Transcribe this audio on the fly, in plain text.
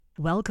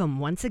Welcome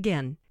once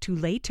again to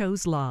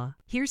Lehto's Law.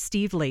 Here's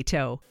Steve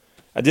Lehto.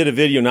 I did a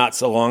video not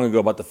so long ago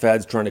about the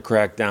feds trying to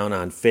crack down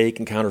on fake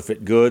and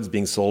counterfeit goods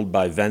being sold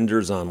by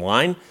vendors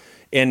online.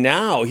 And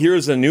now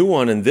here's a new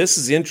one, and this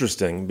is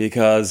interesting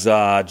because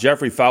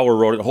Jeffrey Fowler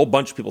wrote it. A whole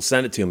bunch of people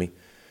sent it to me.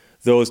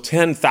 Those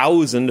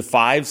 10,000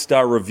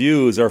 five-star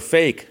reviews are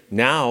fake.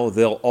 Now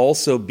they'll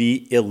also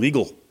be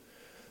illegal.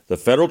 The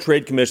Federal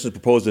Trade Commission has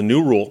proposed a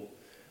new rule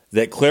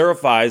that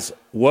clarifies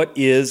what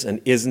is and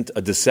isn't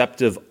a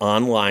deceptive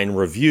online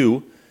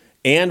review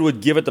and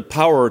would give it the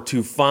power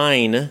to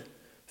fine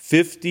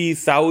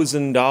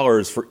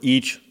 $50,000 for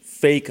each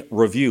fake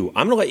review.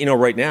 I'm going to let you know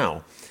right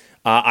now,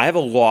 I have a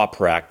law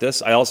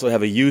practice. I also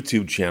have a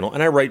YouTube channel,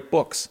 and I write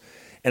books.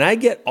 And I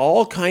get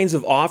all kinds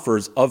of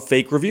offers of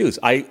fake reviews.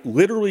 I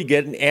literally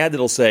get an ad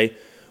that'll say,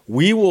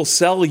 "We will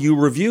sell you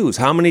reviews.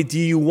 How many do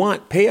you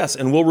want? Pay us,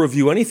 and we'll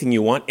review anything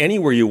you want,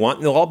 anywhere you want,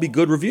 and they'll all be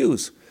good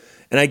reviews."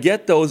 And I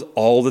get those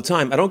all the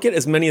time. I don't get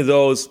as many of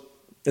those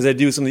as I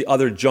do some of the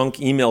other junk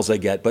emails I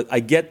get, but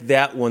I get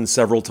that one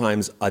several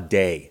times a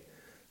day.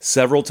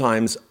 Several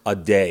times a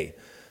day.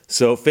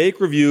 So fake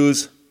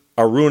reviews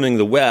are ruining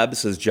the web,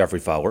 says Jeffrey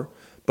Fowler,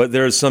 but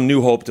there is some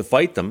new hope to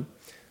fight them.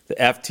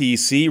 The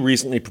FTC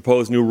recently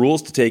proposed new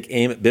rules to take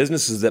aim at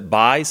businesses that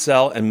buy,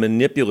 sell, and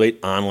manipulate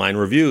online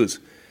reviews.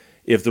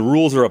 If the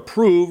rules are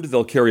approved,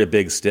 they'll carry a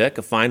big stick,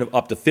 a fine of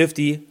up to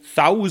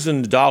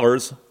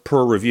 $50,000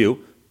 per review,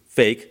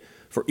 fake,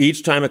 for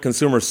each time a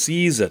consumer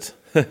sees it,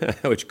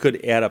 which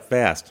could add up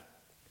fast.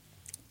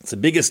 It's the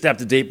biggest step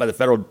to date by the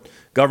federal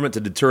government to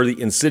deter the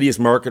insidious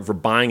market for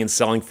buying and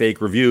selling fake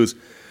reviews,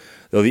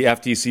 though the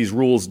FTC's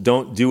rules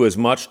don't do as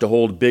much to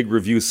hold big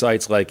review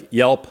sites like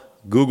Yelp,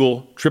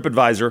 Google,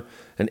 TripAdvisor,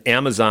 and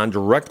Amazon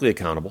directly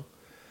accountable.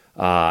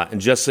 And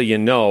just so you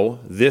know,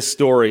 this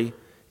story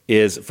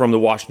is from the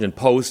Washington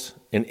Post,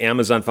 and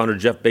Amazon founder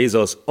Jeff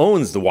Bezos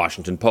owns the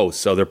Washington Post,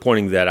 so they're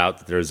pointing that out,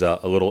 that there's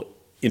a little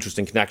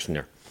interesting connection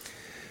there.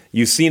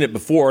 You've seen it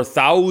before,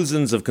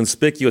 thousands of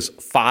conspicuous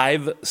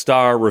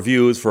five-star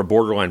reviews for a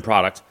borderline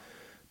product.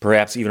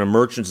 Perhaps even a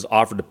merchant is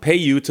offered to pay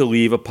you to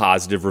leave a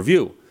positive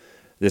review.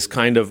 This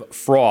kind of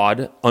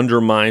fraud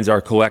undermines our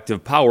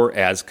collective power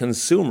as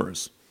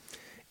consumers.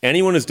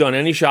 Anyone who's done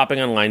any shopping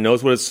online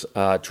knows what it's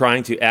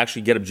trying to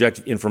actually get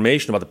objective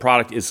information about the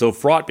product is so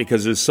fraught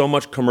because there's so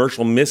much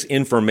commercial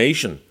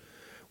misinformation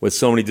with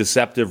so many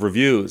deceptive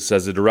reviews,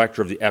 says the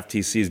director of the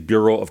FTC's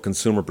Bureau of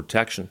Consumer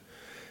Protection.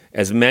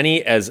 As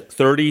many as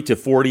 30 to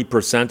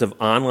 40% of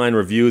online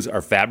reviews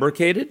are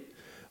fabricated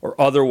or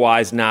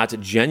otherwise not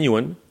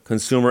genuine,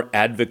 consumer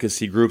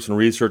advocacy groups and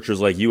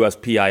researchers like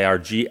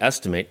USPIRG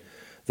estimate,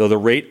 though the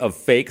rate of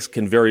fakes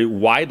can vary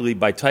widely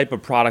by type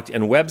of product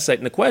and website.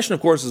 And the question,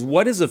 of course, is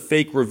what is a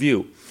fake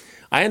review?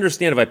 I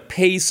understand if I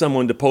pay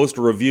someone to post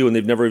a review and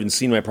they've never even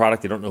seen my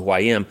product, they don't know who I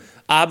am,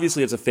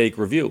 obviously it's a fake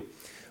review.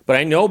 But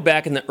I know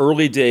back in the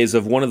early days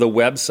of one of the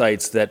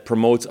websites that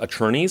promotes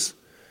attorneys,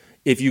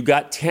 if you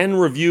got 10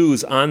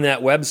 reviews on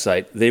that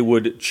website, they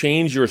would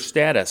change your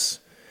status.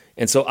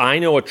 And so I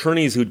know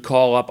attorneys who'd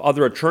call up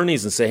other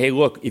attorneys and say, "Hey,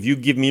 look, if you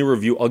give me a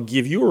review, I'll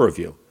give you a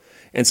review."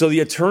 And so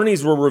the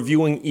attorneys were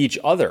reviewing each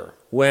other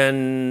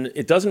when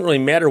it doesn't really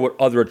matter what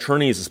other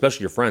attorneys,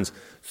 especially your friends,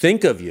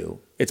 think of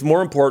you. It's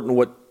more important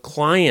what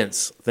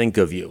clients think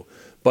of you.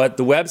 But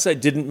the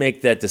website didn't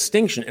make that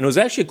distinction. And it was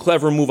actually a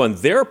clever move on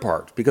their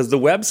part because the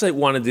website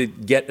wanted to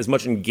get as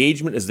much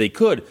engagement as they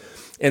could.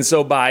 And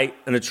so by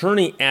an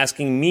attorney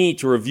asking me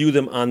to review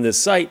them on this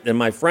site, then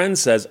my friend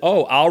says,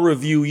 "Oh, I'll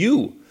review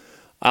you."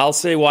 I'll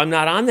say, "Well, I'm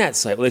not on that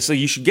site." Well, they say,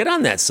 "You should get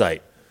on that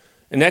site."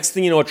 And next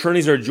thing you know,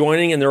 attorneys are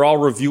joining and they're all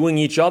reviewing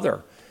each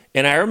other.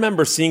 And I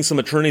remember seeing some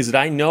attorneys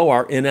that I know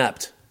are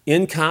inept,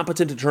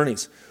 incompetent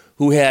attorneys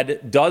who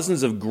had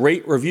dozens of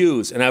great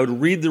reviews. And I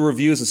would read the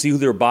reviews and see who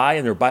they're by,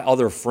 and they're by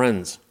other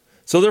friends.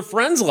 So their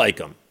friends like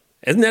them.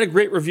 Isn't that a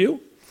great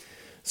review?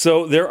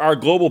 So there are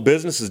global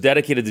businesses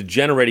dedicated to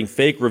generating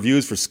fake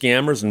reviews for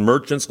scammers and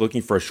merchants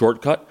looking for a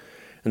shortcut.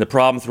 And the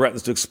problem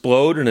threatens to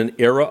explode in an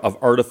era of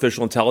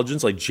artificial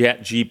intelligence like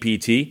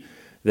ChatGPT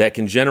that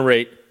can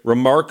generate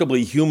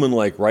remarkably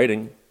human-like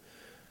writing.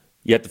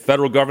 Yet the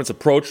federal government's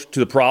approach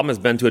to the problem has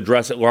been to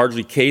address it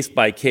largely case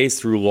by case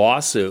through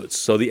lawsuits.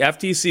 So the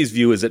FTC's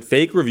view is that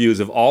fake reviews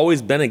have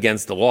always been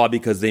against the law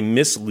because they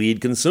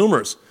mislead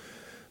consumers.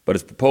 But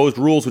its proposed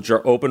rules, which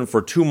are open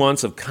for 2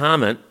 months of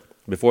comment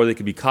before they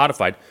could be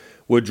codified,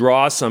 would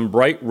draw some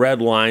bright red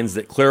lines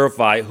that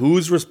clarify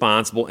who's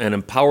responsible and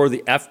empower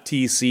the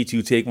FTC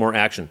to take more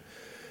action.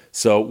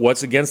 So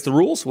what's against the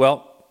rules?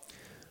 Well,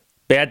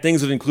 bad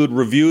things would include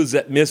reviews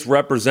that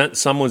misrepresent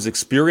someone's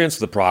experience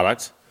with the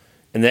product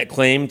and that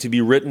claim to be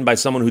written by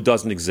someone who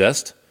doesn't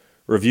exist.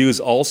 Reviews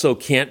also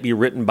can't be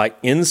written by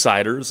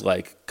insiders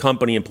like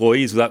company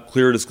employees without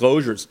clear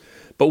disclosures.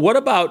 But what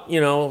about,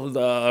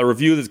 a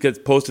review that gets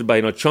posted by,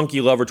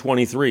 Chunky Lover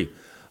 23?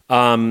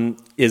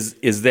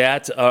 Is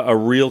that a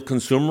real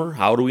consumer?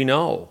 How do we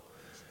know?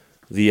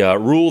 The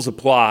rules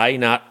apply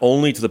not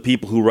only to the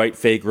people who write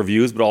fake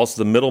reviews, but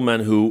also the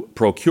middlemen who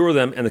procure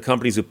them and the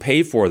companies who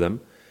pay for them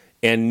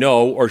and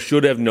know or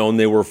should have known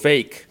they were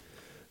fake.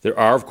 There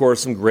are, of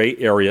course, some gray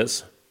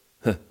areas.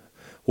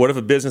 What if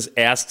a business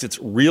asks its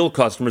real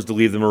customers to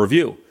leave them a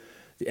review?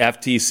 The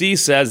FTC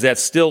says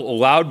that's still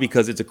allowed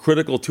because it's a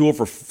critical tool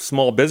for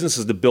small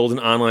businesses to build an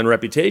online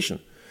reputation.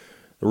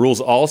 The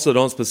rules also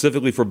don't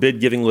specifically forbid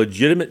giving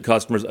legitimate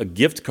customers a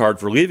gift card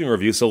for leaving a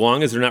review so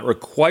long as they're not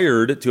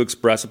required to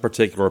express a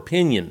particular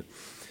opinion.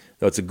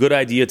 Though it's a good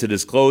idea to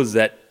disclose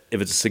that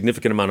if it's a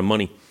significant amount of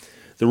money.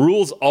 The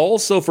rules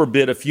also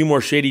forbid a few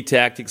more shady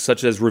tactics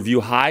such as review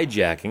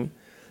hijacking.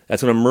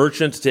 That's when a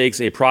merchant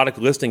takes a product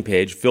listing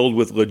page filled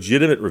with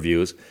legitimate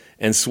reviews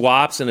and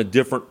swaps in a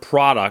different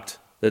product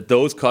that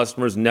those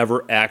customers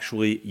never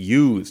actually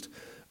used.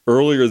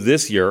 Earlier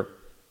this year,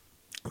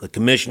 the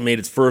Commission made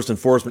its first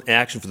enforcement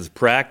action for this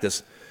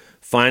practice,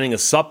 fining a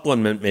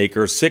supplement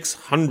maker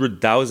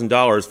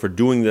 $600,000 for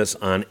doing this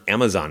on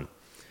Amazon.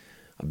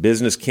 A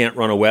business can't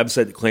run a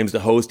website that claims to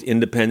host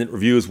independent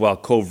reviews while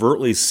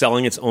covertly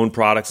selling its own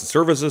products and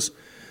services,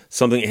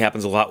 something that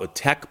happens a lot with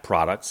tech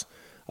products.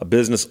 A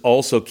business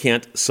also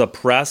can't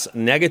suppress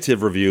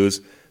negative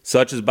reviews,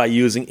 such as by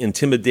using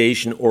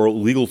intimidation or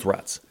legal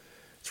threats.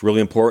 It's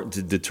really important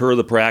to deter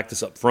the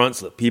practice up front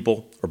so that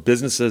people or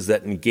businesses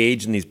that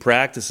engage in these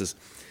practices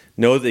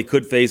know that they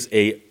could face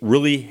a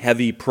really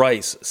heavy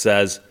price,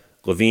 says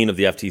Levine of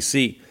the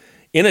FTC.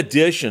 In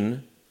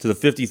addition to the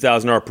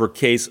 $50,000 per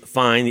case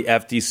fine, the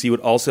FTC would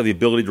also have the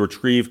ability to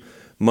retrieve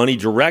money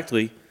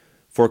directly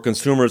for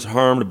consumers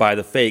harmed by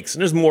the fakes.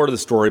 And there's more to the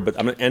story, but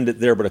I'm going to end it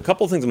there. But a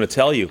couple of things I'm going to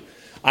tell you.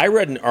 I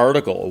read an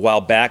article a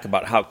while back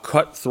about how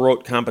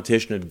cutthroat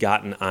competition had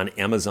gotten on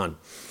Amazon.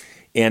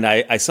 And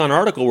I saw an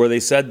article where they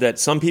said that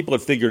some people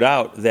had figured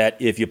out that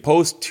if you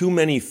post too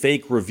many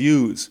fake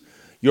reviews,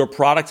 your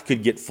product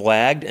could get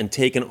flagged and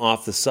taken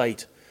off the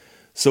site.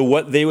 So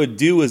what they would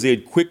do is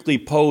they'd quickly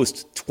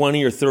post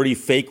 20 or 30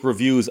 fake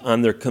reviews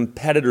on their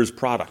competitor's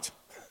product,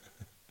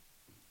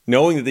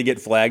 knowing that they get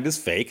flagged as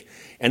fake,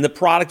 and the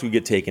product would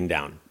get taken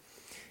down.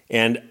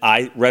 And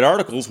I read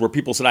articles where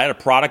people said, I had a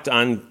product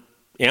on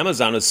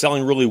Amazon that was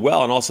selling really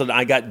well, and all of a sudden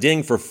I got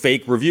dinged for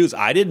fake reviews.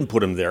 I didn't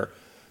put them there.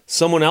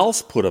 Someone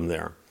else put them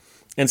there.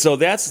 And so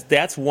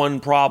that's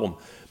one problem.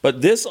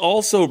 But this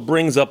also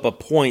brings up a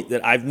point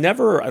that I've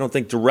never, I don't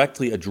think,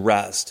 directly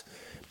addressed.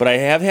 But I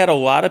have had a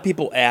lot of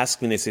people ask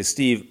me, they say,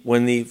 Steve,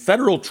 when the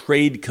Federal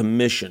Trade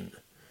Commission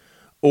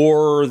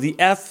or the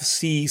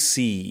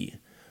FCC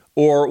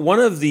or one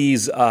of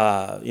these,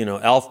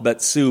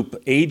 alphabet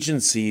soup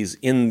agencies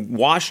in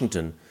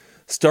Washington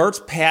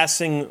starts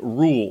passing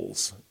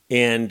rules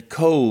and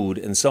code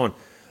and so on,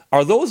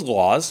 are those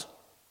laws?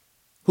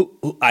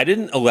 I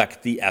didn't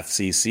elect the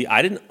FCC.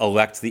 I didn't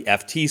elect the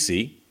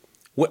FTC.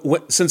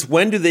 Since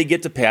when do they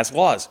get to pass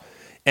laws?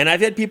 And I've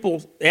had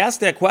people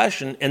ask that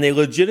question, and they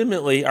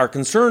legitimately are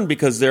concerned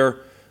because they're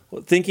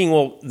thinking,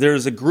 well,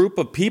 there's a group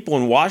of people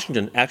in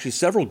Washington, actually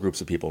several groups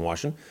of people in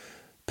Washington,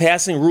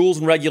 passing rules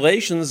and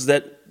regulations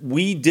that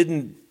we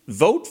didn't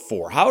vote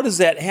for. How does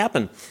that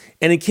happen?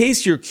 And in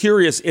case you're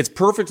curious, it's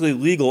perfectly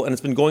legal, and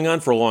it's been going on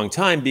for a long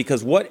time,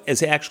 because what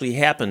has actually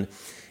happened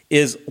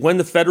is when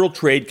the Federal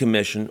Trade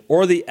Commission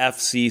or the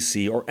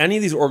FCC or any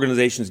of these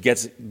organizations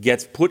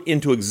gets put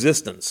into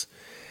existence,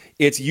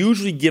 it's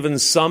usually given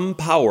some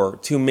power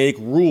to make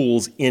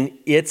rules in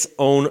its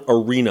own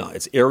arena,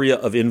 its area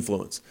of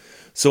influence.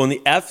 So when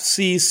the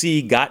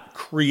FCC got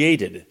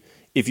created,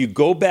 if you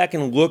go back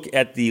and look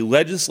at the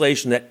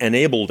legislation that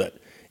enabled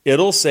it,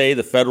 it'll say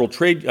the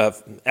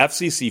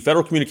FCC,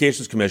 Federal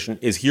Communications Commission,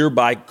 is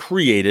hereby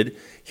created.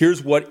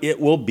 Here's what it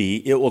will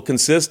be. It will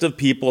consist of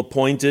people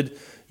appointed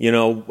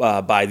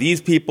by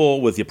these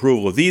people with the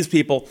approval of these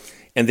people,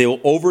 and they will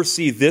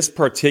oversee this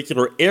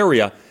particular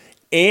area,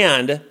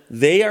 and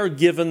they are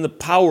given the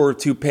power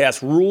to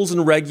pass rules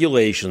and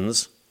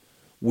regulations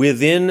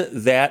within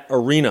that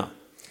arena.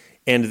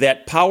 And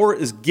that power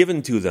is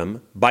given to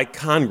them by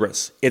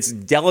Congress. It's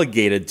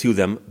delegated to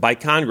them by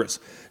Congress.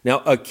 Now,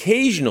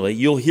 occasionally,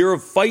 you'll hear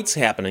of fights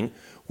happening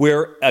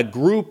where a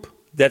group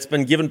that's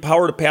been given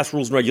power to pass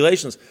rules and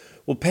regulations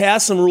will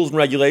pass some rules and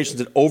regulations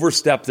that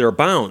overstep their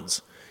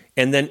bounds.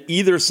 And then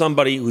either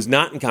somebody who's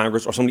not in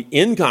Congress or somebody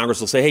in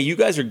Congress will say, hey, you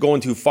guys are going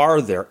too far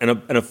there, and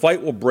a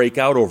fight will break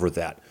out over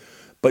that.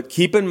 But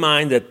keep in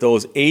mind that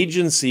those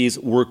agencies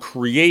were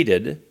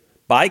created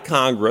by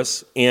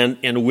Congress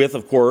and with,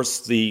 of course,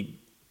 the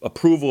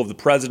approval of the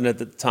president at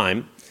the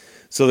time.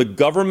 So the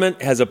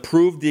government has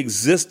approved the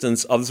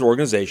existence of this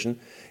organization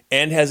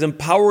and has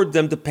empowered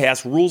them to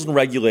pass rules and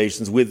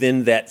regulations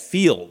within that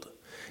field.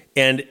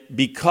 And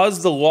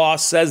because the law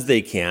says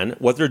they can,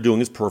 what they're doing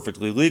is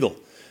perfectly legal.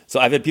 So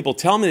I've had people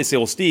tell me, they say,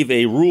 well, Steve,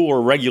 a rule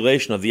or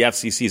regulation of the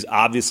FCC is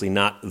obviously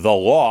not the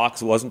law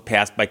because it wasn't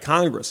passed by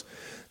Congress.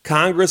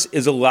 Congress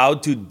is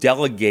allowed to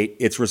delegate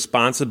its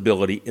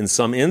responsibility in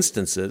some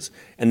instances,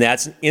 and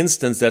that's an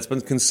instance that's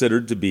been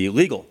considered to be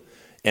legal.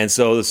 And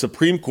so the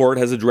Supreme Court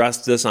has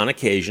addressed this on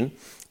occasion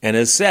and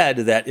has said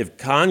that if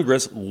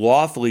Congress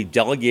lawfully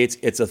delegates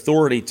its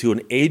authority to an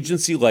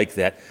agency like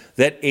that,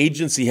 that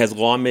agency has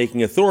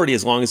lawmaking authority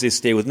as long as they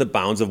stay within the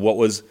bounds of what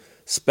was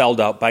spelled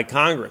out by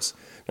Congress.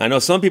 I know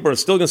some people are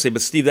still going to say,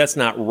 but Steve, that's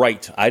not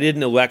right. I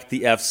didn't elect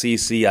the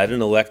FCC. I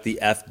didn't elect the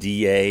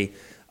FDA.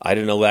 I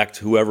didn't elect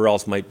whoever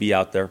else might be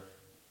out there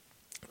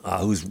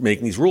who's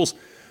making these rules.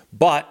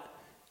 But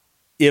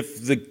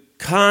if the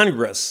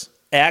Congress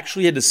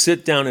actually had to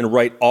sit down and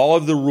write all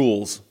of the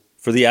rules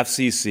for the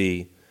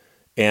FCC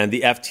and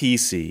the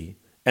FTC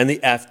and the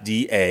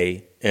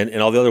FDA and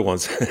all the other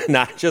ones,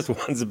 not just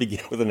ones that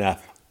begin with an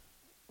F,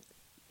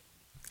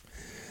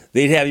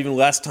 they'd have even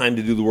less time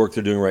to do the work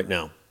they're doing right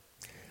now.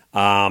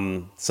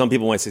 Some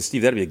people might say,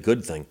 Steve, that'd be a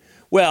good thing.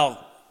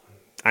 Well,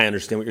 I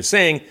understand what you're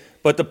saying,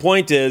 but the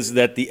point is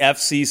that the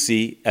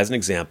FCC, as an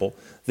example,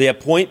 they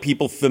appoint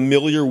people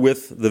familiar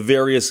with the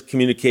various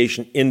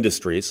communication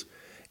industries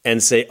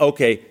and say,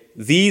 okay,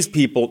 these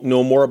people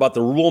know more about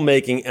the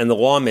rulemaking and the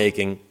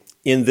lawmaking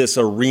in this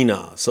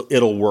arena, so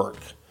it'll work.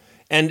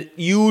 And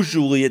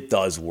usually it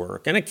does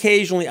work. And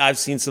occasionally I've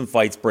seen some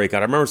fights break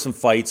out. I remember some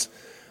fights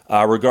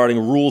regarding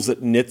rules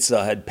that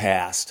NHTSA had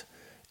passed,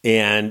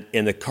 and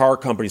the car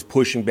companies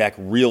pushing back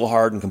real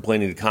hard and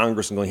complaining to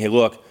Congress and going, hey,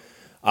 look,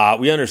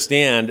 we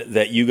understand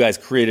that you guys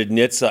created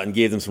NHTSA and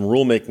gave them some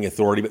rulemaking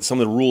authority, but some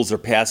of the rules they're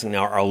passing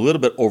now are a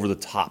little bit over the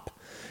top.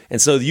 And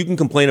so you can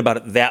complain about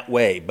it that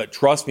way. But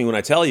trust me when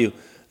I tell you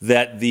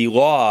that the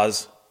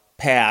laws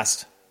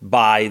passed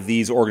by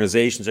these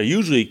organizations are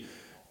usually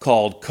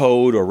called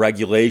code or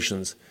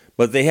regulations,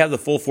 but they have the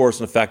full force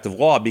and effect of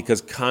law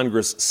because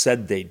Congress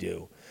said they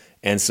do.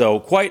 And so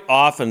quite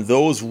often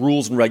those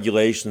rules and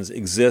regulations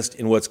exist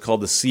in what's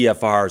called the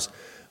CFRs,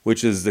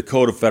 which is the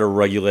Code of Federal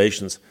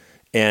Regulations.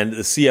 And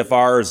the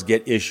CFRs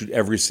get issued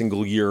every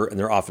single year, and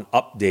they're often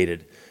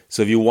updated.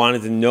 So if you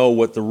wanted to know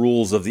what the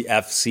rules of the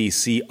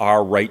FCC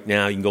are right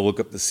now, you can go look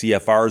up the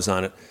CFRs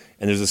on it.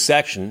 And there's a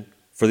section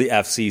for the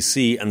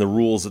FCC and the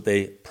rules that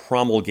they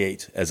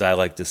promulgate, as I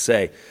like to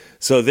say.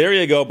 So there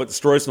you go. But the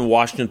stories from the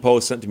Washington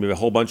Post sent to me by a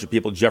whole bunch of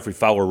people. Jeffrey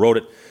Fowler wrote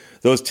it.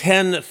 Those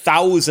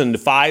 10,000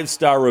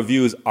 five-star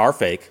reviews are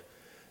fake.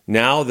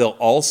 Now they'll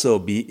also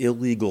be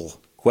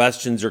illegal.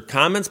 Questions or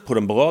comments, put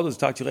them below. Let's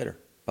talk to you later.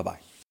 Bye-bye.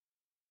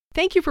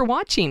 Thank you for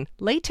watching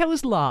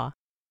Lehto's Law.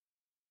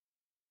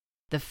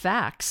 The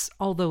facts,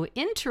 although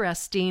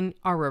interesting,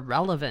 are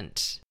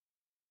irrelevant.